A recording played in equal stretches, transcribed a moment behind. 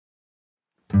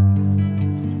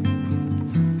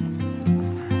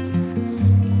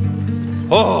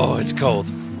Oh, it's cold.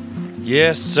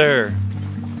 Yes, sir.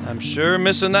 I'm sure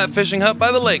missing that fishing hut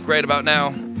by the lake right about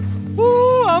now.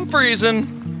 Woo, I'm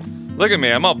freezing. Look at me,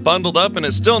 I'm all bundled up and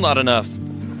it's still not enough.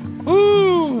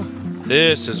 Woo,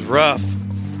 this is rough.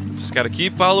 Just gotta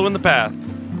keep following the path.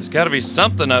 There's gotta be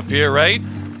something up here, right?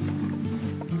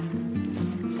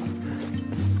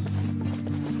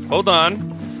 Hold on.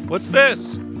 What's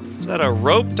this? Is that a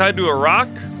rope tied to a rock?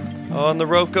 Oh, and the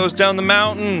rope goes down the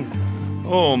mountain.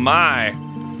 Oh my.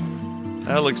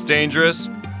 That looks dangerous.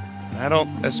 I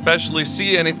don't especially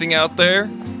see anything out there.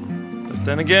 But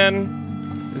then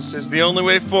again, this is the only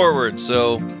way forward,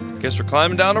 so I guess we're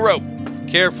climbing down a rope.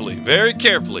 Carefully, very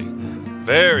carefully.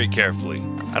 Very carefully.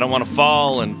 I don't want to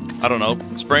fall and, I don't know,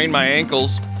 sprain my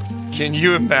ankles. Can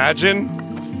you imagine?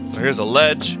 Here's a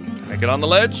ledge. Can I get on the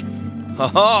ledge?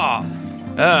 Ha-ha!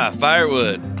 Ah,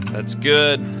 firewood. That's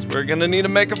good. We're gonna need to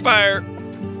make a fire.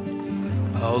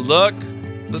 Oh, look.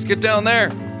 Let's get down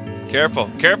there. Careful,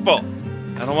 careful.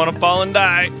 I don't want to fall and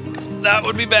die. That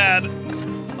would be bad.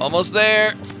 Almost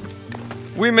there.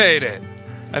 We made it.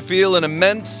 I feel an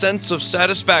immense sense of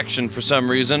satisfaction for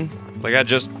some reason. Like I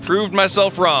just proved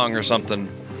myself wrong or something.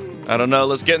 I don't know.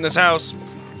 Let's get in this house.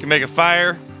 Can make a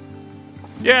fire.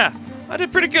 Yeah, I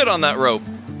did pretty good on that rope.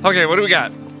 Okay, what do we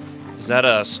got? Is that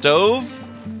a stove?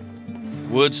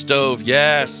 Wood stove,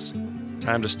 yes.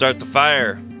 Time to start the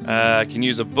fire. I can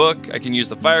use a book. I can use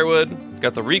the firewood.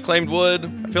 Got the reclaimed wood.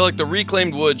 I feel like the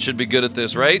reclaimed wood should be good at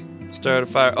this, right? Start a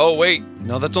fire. Oh, wait.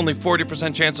 No, that's only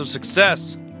 40% chance of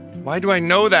success. Why do I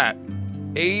know that?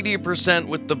 80%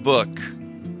 with the book.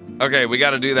 Okay, we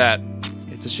gotta do that.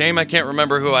 It's a shame I can't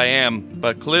remember who I am,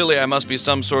 but clearly I must be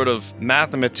some sort of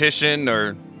mathematician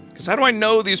or... Because how do I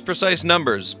know these precise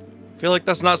numbers? I feel like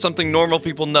that's not something normal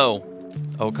people know.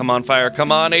 Oh, come on, fire.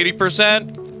 Come on,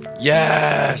 80%.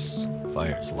 Yes!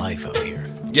 Fire's life out here.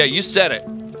 Yeah, you said it.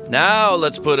 Now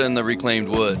let's put in the reclaimed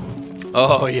wood.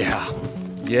 Oh, yeah.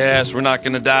 Yes, we're not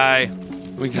gonna die.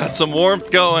 We got some warmth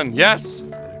going. Yes!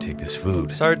 Take this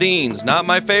food. Sardines, not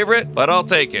my favorite, but I'll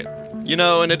take it. You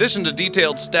know, in addition to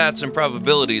detailed stats and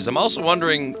probabilities, I'm also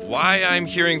wondering why I'm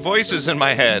hearing voices in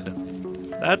my head.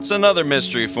 That's another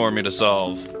mystery for me to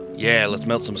solve. Yeah, let's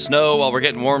melt some snow while we're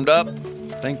getting warmed up.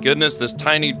 Thank goodness this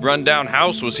tiny rundown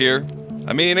house was here.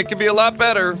 I mean, it could be a lot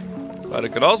better, but it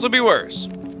could also be worse.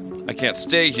 I can't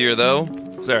stay here, though.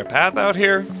 Is there a path out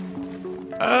here?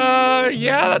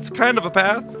 Yeah, that's kind of a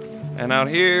path. And out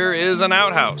here is an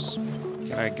outhouse.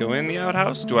 Can I go in the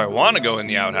outhouse? Do I want to go in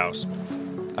the outhouse?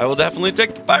 I will definitely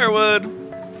take the firewood.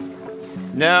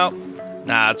 No.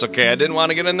 Nah, it's okay. I didn't want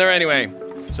to get in there anyway.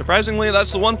 Surprisingly,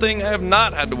 that's the one thing I have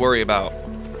not had to worry about.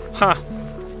 Huh.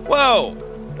 Whoa!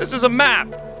 This is a map!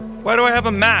 Why do I have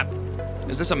a map?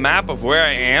 Is this a map of where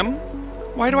I am?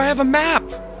 Why do I have a map?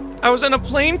 I was in a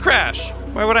plane crash.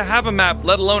 Why would I have a map,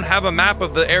 let alone have a map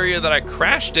of the area that I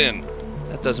crashed in?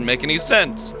 That doesn't make any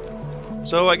sense.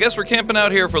 So I guess we're camping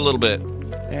out here for a little bit.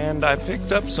 And I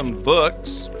picked up some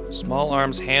books. Small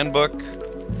Arms Handbook.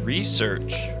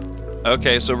 Research.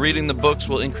 Okay, so reading the books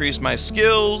will increase my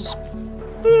skills.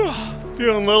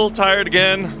 Feeling a little tired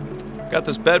again. Got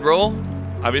this bedroll.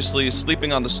 Obviously,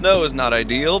 sleeping on the snow is not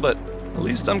ideal, but at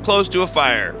least I'm close to a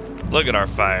fire. Look at our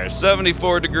fire,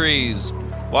 74 degrees.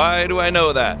 Why do I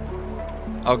know that?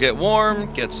 I'll get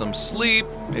warm, get some sleep,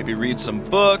 maybe read some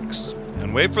books,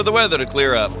 and wait for the weather to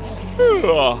clear up.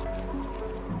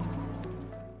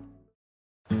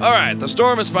 Alright, the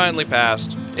storm has finally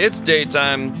passed. It's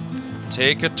daytime.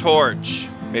 Take a torch.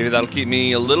 Maybe that'll keep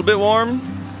me a little bit warm.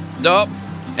 Nope.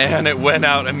 And it went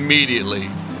out immediately.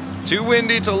 Too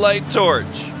windy to light torch.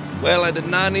 Well, I did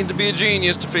not need to be a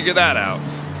genius to figure that out.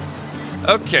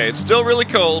 Okay, it's still really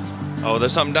cold. Oh,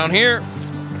 there's something down here.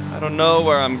 I don't know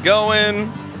where I'm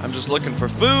going. I'm just looking for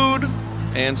food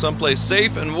and someplace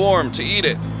safe and warm to eat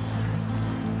it.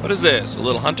 What is this? A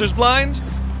little hunter's blind?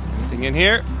 Anything in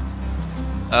here?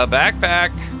 A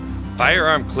backpack.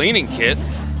 Firearm cleaning kit.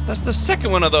 That's the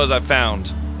second one of those I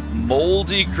found.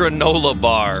 Moldy granola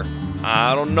bar.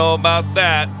 I don't know about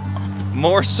that.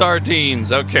 More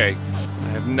sardines. Okay. I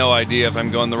have no idea if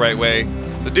I'm going the right way.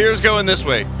 The deer's going this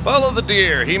way. Follow the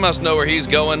deer. He must know where he's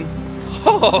going.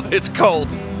 Oh, it's cold.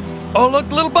 Oh, look,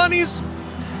 little bunnies.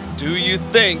 Do you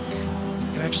think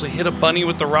you can actually hit a bunny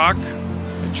with the rock?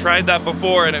 I tried that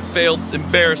before and it failed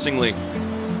embarrassingly.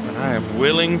 And I am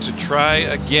willing to try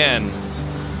again.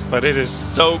 But it is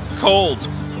so cold.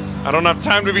 I don't have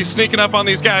time to be sneaking up on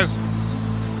these guys.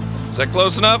 Is that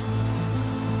close enough?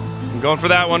 I'm going for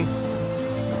that one.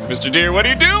 Mr. Deer, what are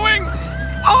you doing?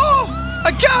 Oh,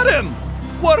 I got him!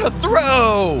 What a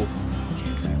throw!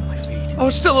 Can't feel my feet. Oh,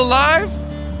 it's still alive?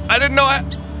 I didn't know I...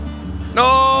 No,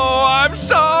 I'm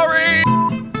sorry!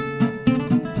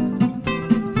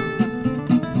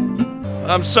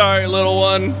 I'm sorry, little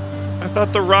one. I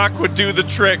thought the rock would do the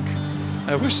trick.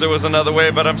 I wish there was another way,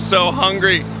 but I'm so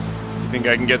hungry. You think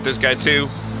I can get this guy too?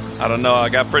 I don't know, I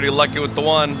got pretty lucky with the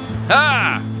one.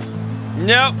 Ha!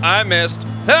 Nope, I missed.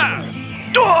 Ha!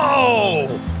 Oh!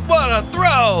 What a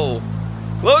throw!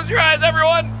 Close your eyes,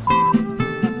 everyone!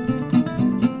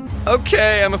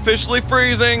 Okay, I'm officially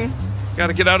freezing.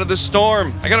 Gotta get out of this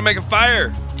storm. I gotta make a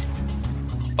fire.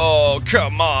 Oh,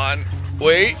 come on.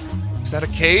 Wait, is that a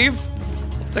cave?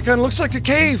 That kind of looks like a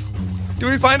cave. Did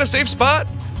we find a safe spot?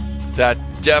 That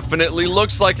definitely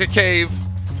looks like a cave.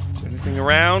 Is there anything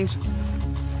around?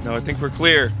 No, I think we're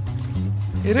clear.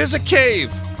 It is a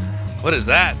cave. What is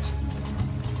that?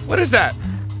 What is that?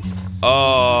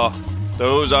 Oh,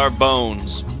 those are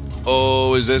bones.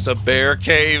 Oh, is this a bear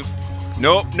cave?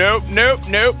 Nope, nope, nope,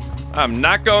 nope. I'm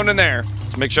not going in there.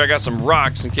 Let's make sure I got some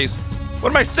rocks in case... What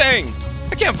am I saying?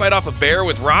 I can't fight off a bear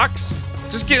with rocks.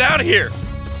 Just get out of here.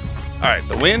 All right,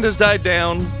 the wind has died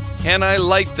down. Can I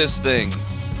light this thing?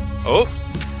 Oh.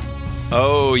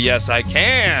 Oh, yes, I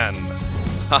can.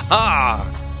 Haha.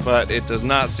 But it does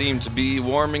not seem to be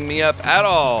warming me up at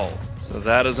all. So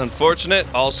that is unfortunate.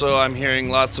 Also, I'm hearing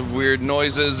lots of weird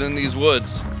noises in these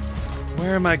woods.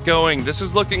 Where am I going? This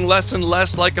is looking less and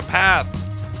less like a path.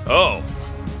 Oh,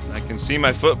 I can see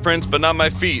my footprints, but not my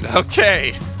feet.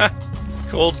 Okay.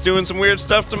 Cold's doing some weird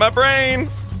stuff to my brain.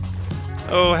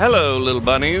 Oh, hello, little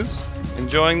bunnies.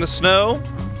 Enjoying the snow?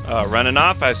 Running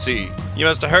off, I see. You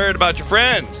must have heard about your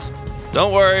friends.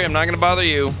 Don't worry, I'm not gonna bother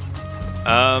you.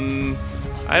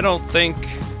 I don't think...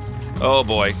 Oh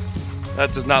boy,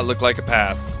 that does not look like a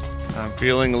path. I'm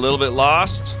feeling a little bit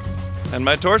lost, and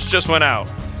my torch just went out.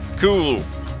 Cool.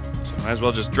 So might as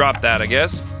well just drop that, I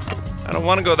guess. I don't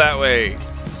want to go that way.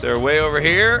 Is there a way over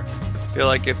here? I feel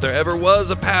like if there ever was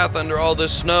a path under all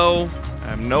this snow,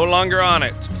 I'm no longer on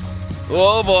it.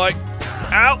 Oh boy.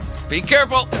 Ow! Be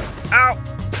careful! Ow!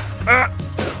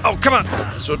 Oh, come on!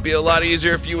 This would be a lot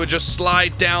easier if you would just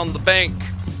slide down the bank.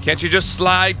 Can't you just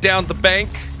slide down the bank?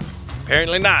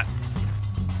 Apparently not.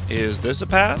 Is this a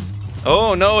path?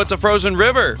 Oh no, it's a frozen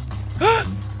river.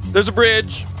 There's a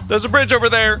bridge. There's a bridge over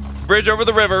there. Bridge over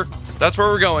the river. That's where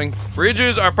we're going.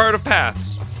 Bridges are part of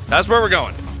paths. That's where we're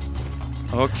going.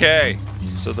 Okay,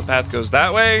 so the path goes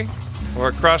that way or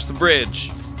across the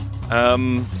bridge.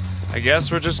 I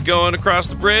guess we're just going across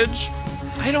the bridge.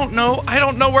 I don't know. I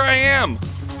don't know where I am.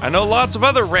 I know lots of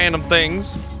other random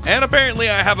things, and apparently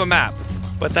I have a map,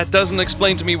 but that doesn't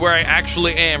explain to me where I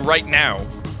actually am right now.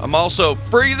 I'm also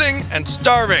freezing and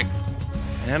starving,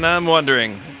 and I'm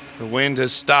wondering, the wind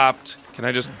has stopped. Can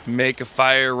I just make a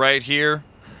fire right here?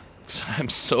 I'm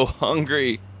so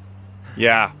hungry.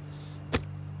 Yeah.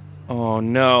 Oh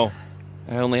no.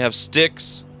 I only have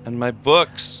sticks and my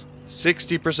books.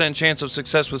 60% chance of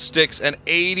success with sticks and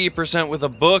 80% with a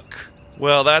book.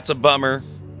 Well, that's a bummer.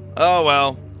 Oh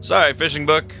well. Sorry, fishing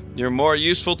book. You're more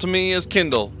useful to me as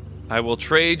Kindle. I will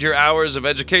trade your hours of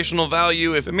educational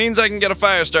value if it means I can get a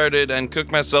fire started and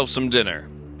cook myself some dinner.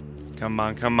 Come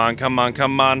on, come on, come on,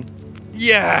 come on.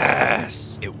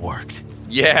 Yes! It worked.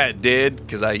 Yeah, it did,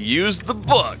 because I used the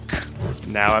book.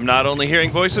 Now I'm not only hearing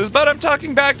voices, but I'm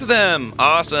talking back to them.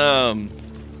 Awesome.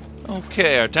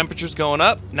 Okay, our temperature's going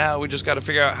up. Now we just got to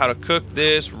figure out how to cook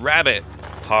this rabbit.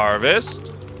 Harvest.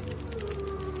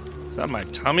 Is that my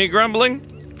tummy grumbling?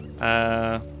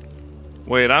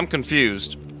 Wait, I'm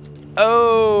confused.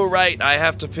 Oh, right, I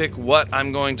have to pick what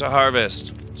I'm going to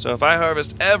harvest. So if I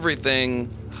harvest everything...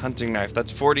 Hunting knife,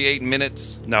 that's 48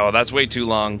 minutes. No, that's way too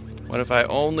long. What if I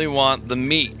only want the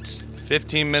meat?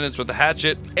 15 minutes with the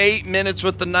hatchet, 8 minutes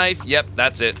with the knife. Yep,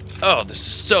 that's it. Oh, this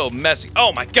is so messy.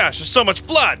 Oh my gosh, there's so much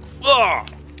blood. Ugh.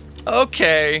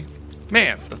 Okay.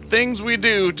 Man, the things we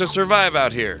do to survive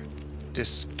out here.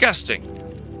 Disgusting.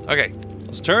 Okay,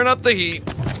 let's turn up the heat.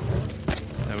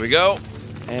 There we go.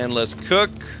 And let's cook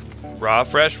raw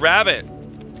fresh rabbit.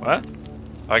 What?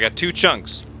 Oh, I got 2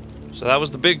 chunks. So that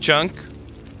was the big chunk.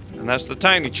 And that's the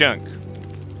tiny chunk.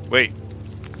 Wait,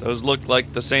 those look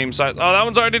like the same size. Oh, that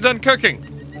one's already done cooking.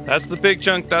 That's the big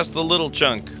chunk, that's the little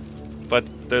chunk.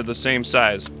 But they're the same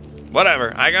size.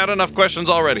 Whatever, I got enough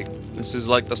questions already. This is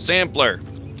like the sampler.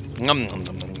 Nom, nom,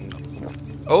 nom, nom,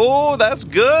 nom. Oh, that's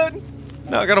good.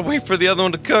 Now I gotta wait for the other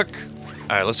one to cook.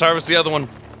 All right, let's harvest the other one.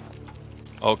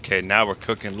 Okay, now we're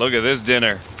cooking. Look at this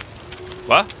dinner.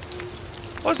 What?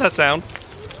 What's that sound?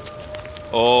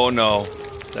 Oh no.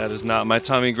 That is not my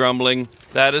tummy grumbling.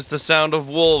 That is the sound of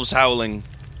wolves howling.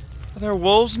 Are there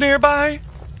wolves nearby?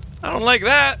 I don't like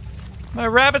that. My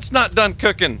rabbit's not done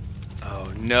cooking. Oh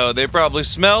no, they probably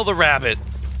smell the rabbit.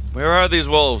 Where are these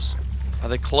wolves? Are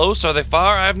they close? Are they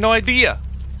far? I have no idea.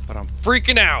 But I'm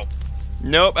freaking out.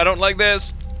 Nope, I don't like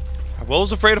this. Are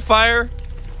wolves afraid of fire?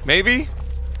 Maybe?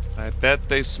 I bet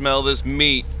they smell this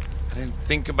meat. I didn't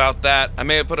think about that. I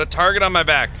may have put a target on my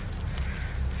back.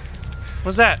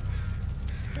 What's that?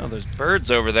 Oh, there's birds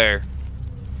over there.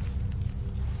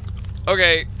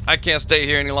 Okay, I can't stay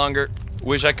here any longer.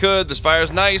 Wish I could. This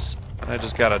fire's nice. I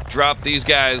just gotta drop these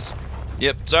guys.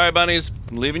 Yep, sorry bunnies.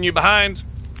 I'm leaving you behind.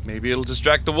 Maybe it'll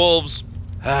distract the wolves.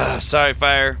 Sorry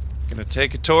fire. Gonna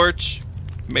take a torch.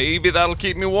 Maybe that'll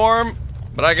keep me warm,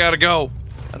 but I gotta go.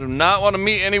 I do not want to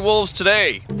meet any wolves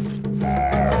today.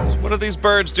 So what are these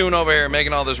birds doing over here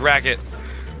making all this racket?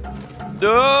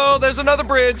 Oh, there's another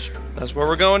bridge. That's where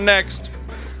we're going next.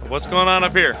 What's going on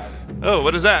up here? Oh,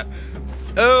 what is that?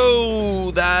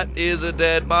 Oh, that is a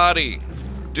dead body.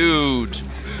 Dude,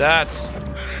 that's...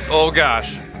 Oh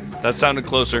gosh, that sounded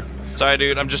closer. Sorry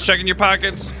dude, I'm just checking your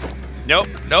pockets. Nope,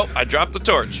 I dropped the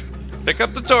torch. Pick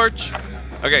up the torch.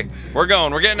 Okay, we're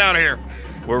going, we're getting out of here.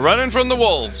 We're running from the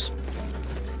wolves.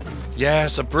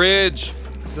 Yes, a bridge.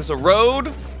 Is this a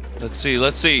road? Let's see.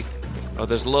 Oh,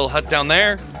 there's a little hut down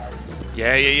there.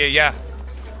 Yeah.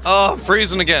 Oh, I'm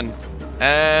freezing again.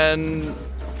 And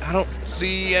I don't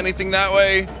see anything that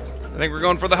way. I think we're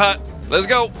going for the hut. Let's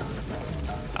go.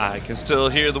 I can still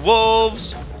hear the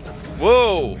wolves.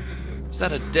 Whoa, is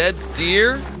that a dead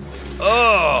deer?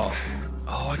 Oh,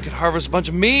 I could harvest a bunch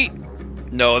of meat.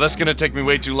 No, that's gonna take me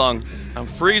way too long. I'm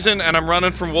freezing and I'm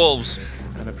running from wolves.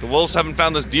 And if the wolves haven't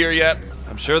found this deer yet,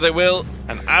 I'm sure they will,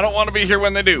 and I don't want to be here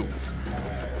when they do.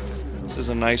 This is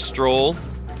a nice stroll.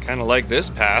 Kind of like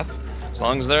this path, as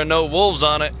long as there are no wolves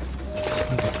on it. I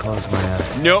think I closed my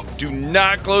eyes. Nope, do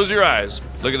not close your eyes.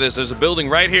 Look at this, there's a building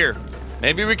right here.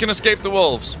 Maybe we can escape the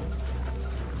wolves.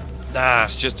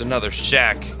 It's just another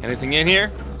shack. Anything in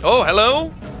here? Oh,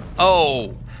 hello?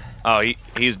 Oh,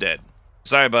 he's dead.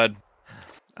 Sorry, bud.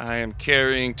 I am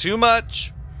carrying too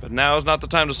much, but now is not the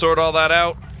time to sort all that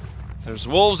out. There's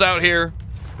wolves out here.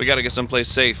 We gotta get someplace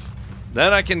safe.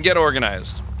 Then I can get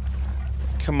organized.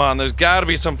 Come on, there's gotta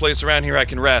be someplace around here I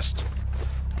can rest.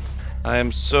 I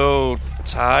am so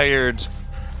tired.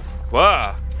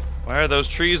 Wow, why are those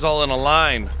trees all in a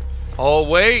line? Oh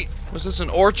wait, was this an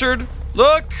orchard?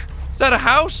 Look, is that a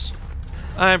house?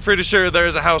 I'm pretty sure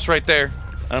there's a house right there.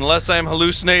 Unless I'm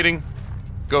hallucinating.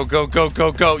 Go.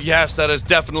 Yes, that is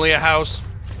definitely a house.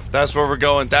 That's where we're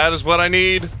going. That is what I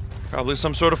need. Probably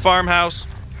some sort of farmhouse.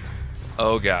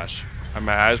 Oh gosh, are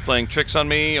my eyes playing tricks on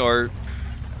me or...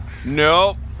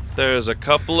 Nope, there's a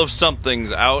couple of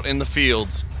somethings out in the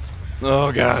fields.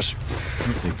 Oh gosh.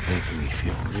 Something making me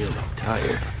feel really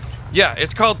tired. Yeah,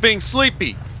 it's called being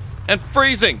sleepy and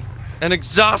freezing and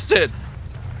exhausted.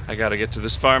 I gotta get to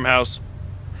this farmhouse.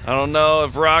 I don't know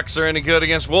if rocks are any good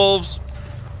against wolves.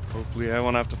 Hopefully I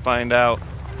won't have to find out.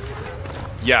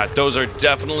 Yeah, those are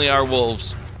definitely our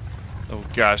wolves. Oh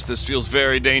gosh, this feels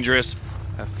very dangerous.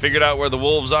 I've figured out where the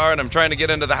wolves are and I'm trying to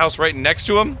get into the house right next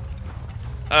to them.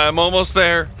 I'm almost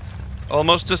there.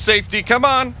 Almost to safety. Come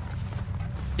on.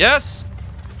 Yes.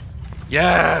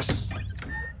 Yes.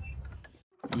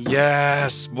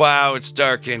 Wow, it's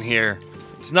dark in here.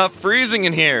 It's not freezing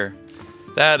in here.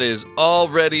 That is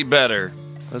already better.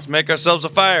 Let's make ourselves a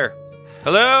fire.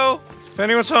 Hello? If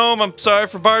anyone's home, I'm sorry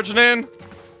for barging in,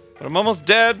 but I'm almost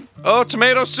dead. Oh,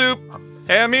 tomato soup.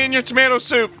 Hey, I'm eating your tomato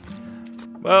soup.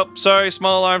 Well, sorry,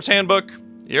 Small Arms Handbook.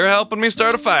 You're helping me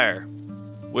start a fire.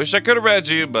 Wish I could have read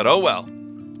you, but oh well.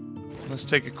 Let's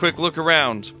take a quick look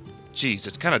around. Jeez,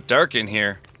 it's kind of dark in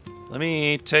here. Let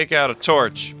me take out a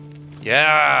torch.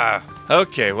 Yeah.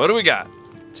 Okay, what do we got?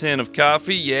 Tin of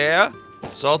coffee, yeah.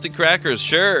 Salty crackers,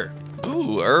 sure.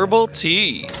 Ooh, herbal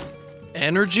tea.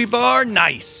 Energy bar,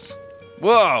 nice.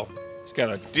 Whoa, he's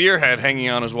got a deer head hanging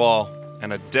on his wall.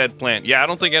 And a dead plant. Yeah, I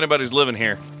don't think anybody's living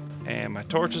here. And my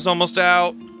torch is almost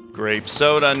out. Grape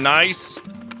soda, nice.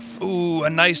 Ooh, a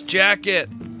nice jacket.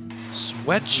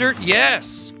 Sweatshirt,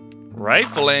 yes.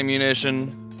 Rifle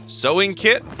ammunition. Sewing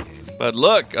kit. But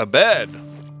look, a bed.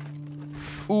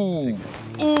 Ooh.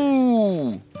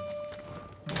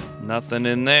 Nothing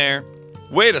in there.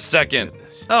 Wait a second.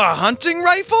 A hunting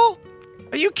rifle?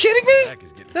 Are you kidding me?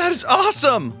 That is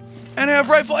awesome. And I have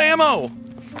rifle ammo.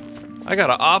 I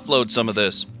gotta offload some of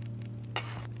this.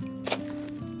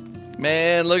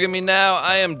 Man, look at me now.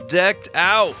 I am decked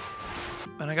out.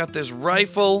 And I got this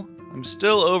rifle. I'm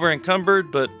still over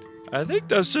encumbered, but I think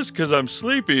that's just because I'm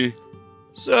sleepy.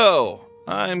 So,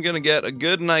 I'm gonna get a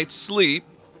good night's sleep.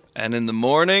 And in the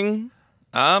morning,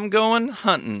 I'm going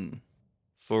hunting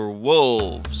for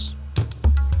wolves.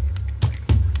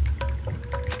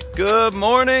 Good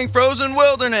morning, frozen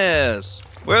wilderness.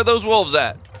 Where are those wolves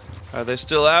at? Are they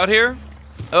still out here?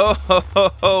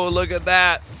 Oh, look at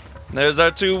that. There's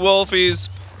our two wolfies.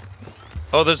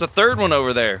 Oh, there's a third one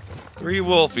over there. 3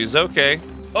 wolfies, okay.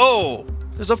 Oh,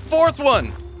 there's a 4th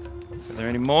one. Are there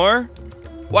any more?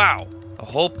 Wow, a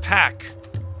whole pack.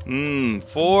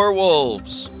 4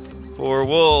 wolves. 4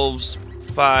 wolves,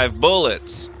 5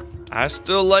 bullets. I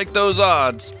still like those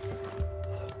odds.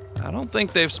 I don't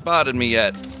think they've spotted me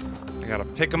yet. I gotta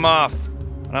pick them off.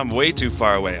 And I'm way too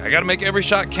far away. I gotta make every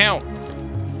shot count.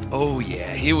 Oh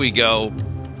yeah, here we go.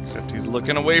 Except he's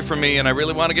looking away from me and I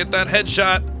really want to get that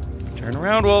headshot. Turn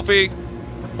around, Wolfie.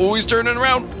 Oh, he's turning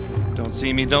around. Don't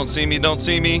see me, don't see me, don't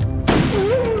see me.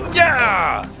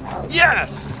 Yeah!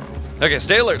 Yes! Okay,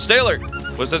 stay alert, stay alert.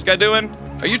 What's this guy doing?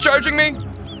 Are you charging me?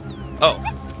 Oh.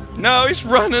 No, he's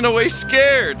running away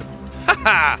scared.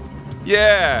 Haha!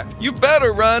 Yeah, you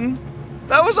better run.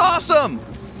 That was awesome.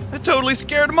 I totally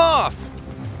scared him off.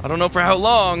 I don't know for how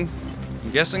long.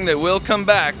 I'm guessing they will come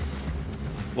back.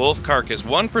 Wolf carcass,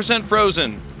 1%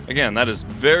 frozen. Again, that is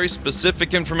very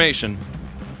specific information.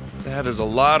 That is a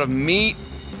lot of meat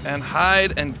and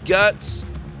hide and guts.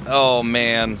 Oh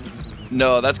man.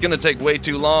 No, that's gonna take way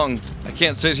too long. I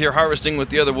can't sit here harvesting with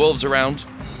the other wolves around.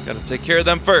 Gotta take care of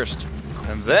them first.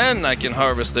 And then I can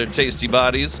harvest their tasty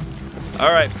bodies.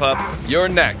 All right, pup, you're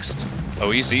next. Oh,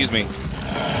 he sees me.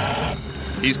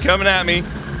 He's coming at me.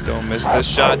 Don't miss this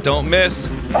shot, don't miss.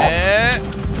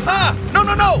 Ah! No,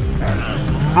 no, no!